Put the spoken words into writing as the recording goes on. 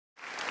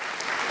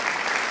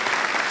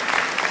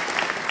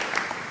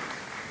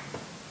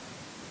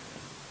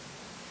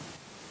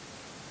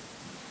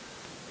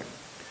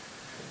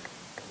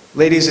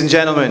Ladies and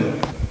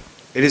gentlemen,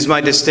 it is my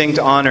distinct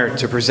honor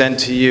to present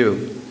to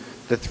you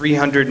the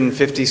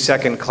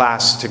 352nd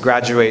class to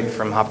graduate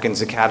from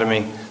Hopkins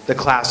Academy, the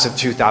class of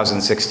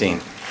 2016.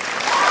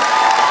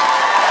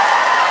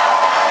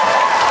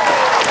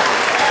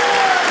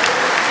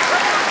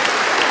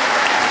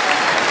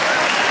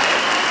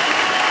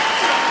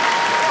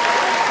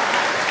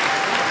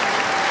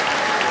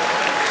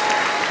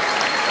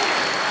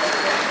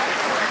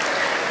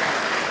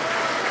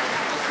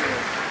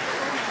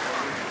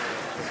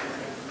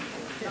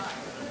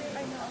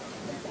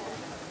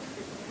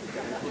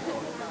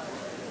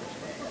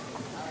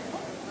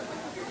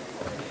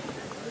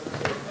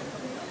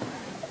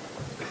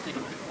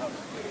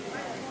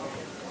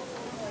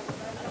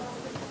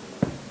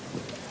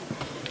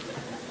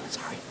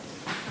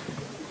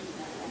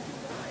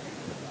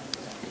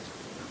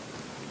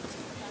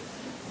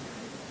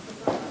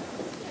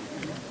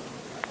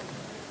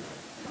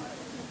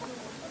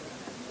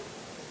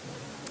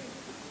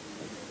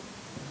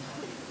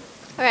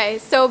 Okay,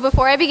 so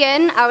before I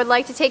begin, I would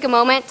like to take a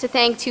moment to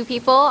thank two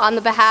people on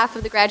the behalf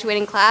of the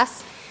graduating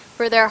class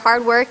for their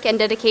hard work and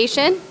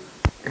dedication.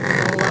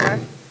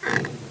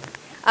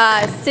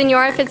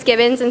 Senora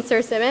Fitzgibbons and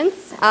Sir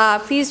Simmons,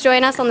 please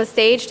join us on the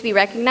stage to be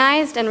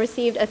recognized and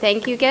receive a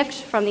thank you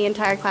gift from the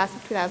entire class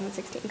of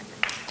 2016.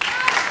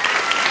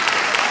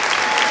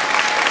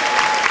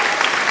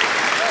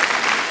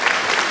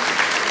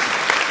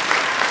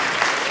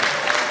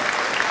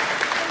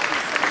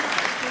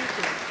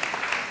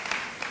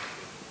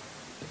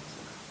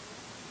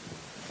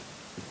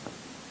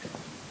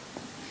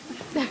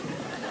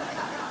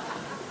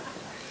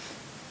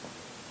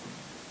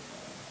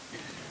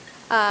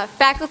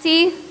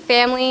 Faculty,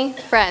 family,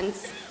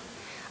 friends,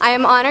 I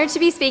am honored to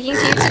be speaking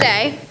to you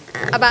today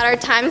about our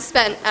time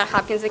spent at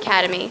Hopkins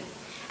Academy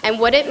and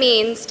what it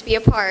means to be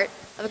a part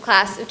of the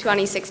class of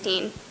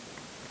 2016.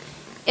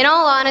 In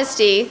all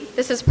honesty,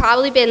 this has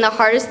probably been the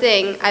hardest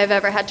thing I've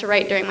ever had to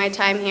write during my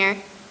time here.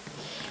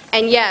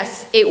 And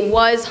yes, it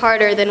was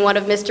harder than one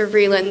of Mr.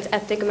 Vreeland's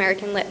Ethnic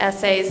American Lit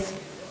essays.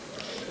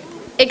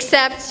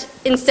 Except,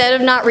 instead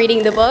of not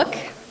reading the book,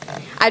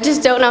 I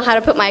just don't know how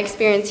to put my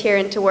experience here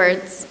into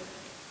words.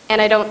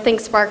 And I don't think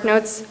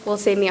SparkNotes will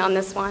save me on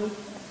this one.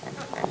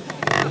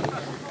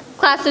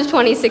 Class of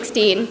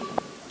 2016.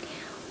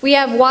 We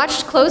have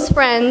watched close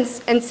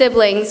friends and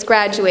siblings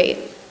graduate,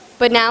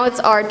 but now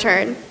it's our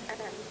turn.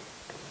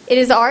 It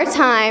is our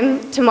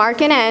time to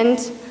mark an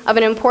end of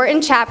an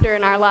important chapter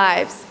in our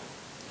lives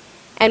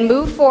and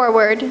move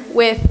forward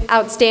with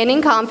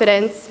outstanding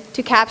confidence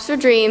to capture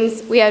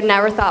dreams we had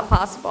never thought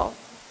possible.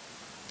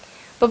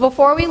 But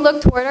before we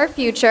look toward our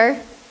future,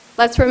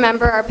 let's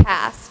remember our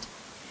past.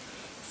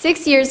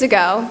 6 years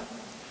ago,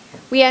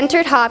 we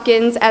entered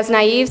Hopkins as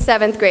naive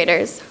 7th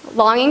graders,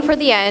 longing for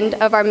the end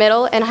of our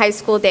middle and high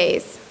school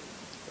days.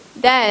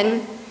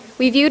 Then,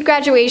 we viewed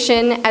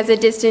graduation as a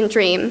distant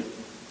dream.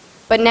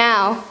 But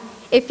now,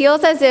 it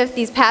feels as if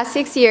these past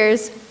 6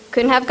 years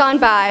couldn't have gone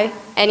by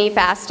any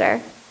faster.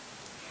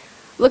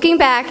 Looking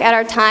back at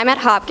our time at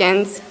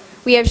Hopkins,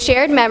 we have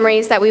shared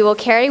memories that we will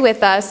carry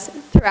with us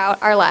throughout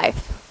our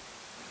life.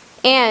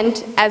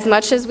 And as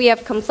much as we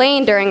have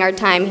complained during our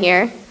time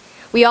here,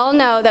 we all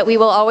know that we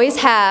will always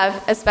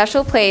have a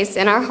special place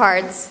in our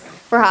hearts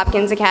for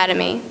Hopkins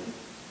Academy.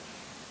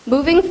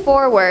 Moving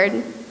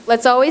forward,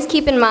 let's always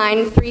keep in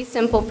mind 3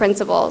 simple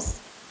principles.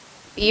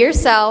 Be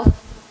yourself,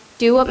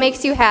 do what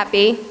makes you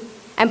happy,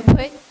 and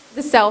put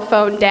the cell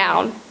phone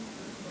down.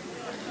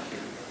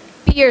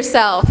 Be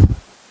yourself.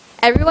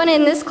 Everyone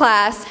in this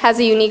class has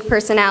a unique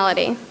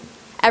personality.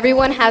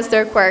 Everyone has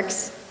their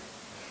quirks.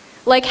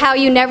 Like how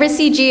you never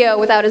see Gio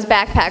without his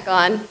backpack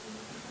on.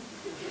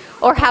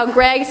 Or how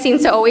Greg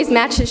seems to always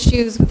match his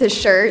shoes with his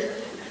shirt.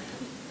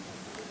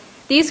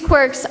 These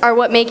quirks are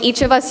what make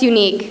each of us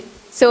unique,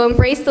 so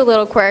embrace the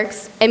little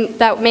quirks and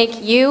that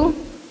make you,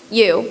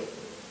 you.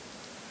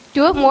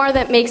 Do it more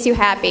that makes you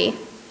happy.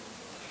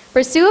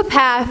 Pursue a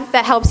path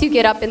that helps you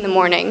get up in the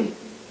morning.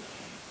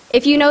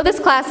 If you know this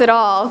class at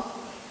all,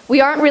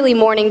 we aren't really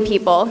morning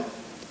people,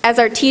 as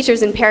our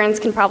teachers and parents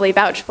can probably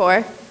vouch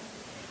for.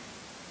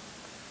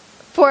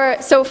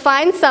 So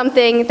find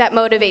something that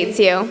motivates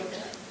you.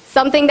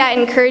 Something that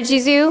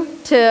encourages you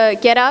to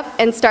get up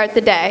and start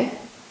the day.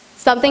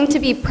 Something to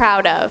be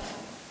proud of.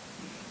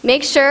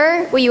 Make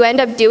sure what you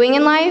end up doing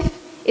in life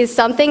is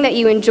something that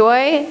you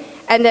enjoy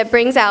and that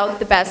brings out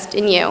the best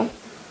in you.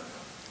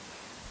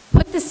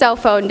 Put the cell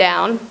phone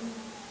down.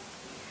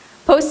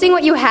 Posting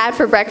what you had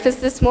for breakfast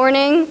this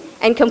morning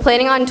and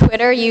complaining on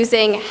Twitter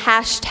using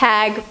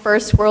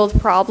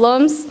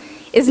 #firstworldproblems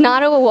is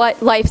not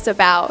what life's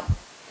about.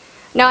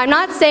 Now, I'm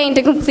not saying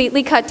to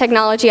completely cut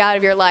technology out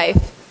of your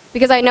life,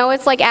 because I know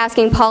it's like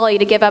asking Polly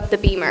to give up the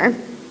Beamer.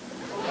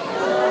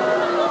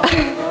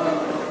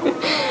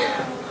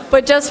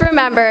 But just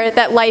remember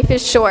that life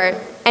is short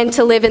and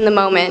to live in the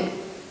moment,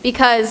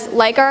 because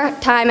like our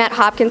time at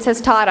Hopkins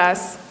has taught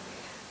us,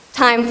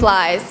 time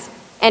flies,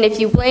 and if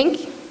you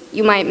blink,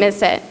 you might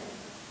miss it.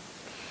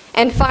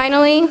 And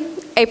finally,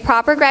 a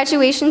proper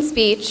graduation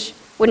speech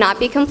would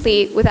not be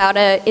complete without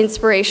an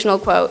inspirational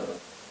quote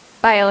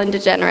by Ellen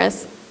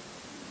DeGeneres.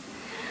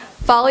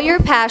 Follow your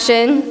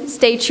passion,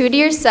 stay true to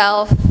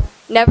yourself,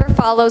 never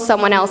follow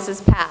someone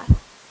else's path.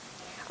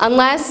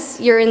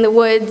 Unless you're in the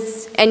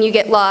woods and you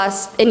get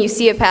lost and you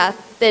see a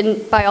path,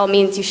 then by all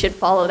means you should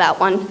follow that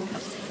one.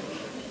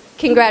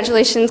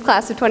 Congratulations,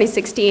 class of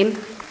 2016.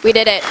 We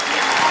did it.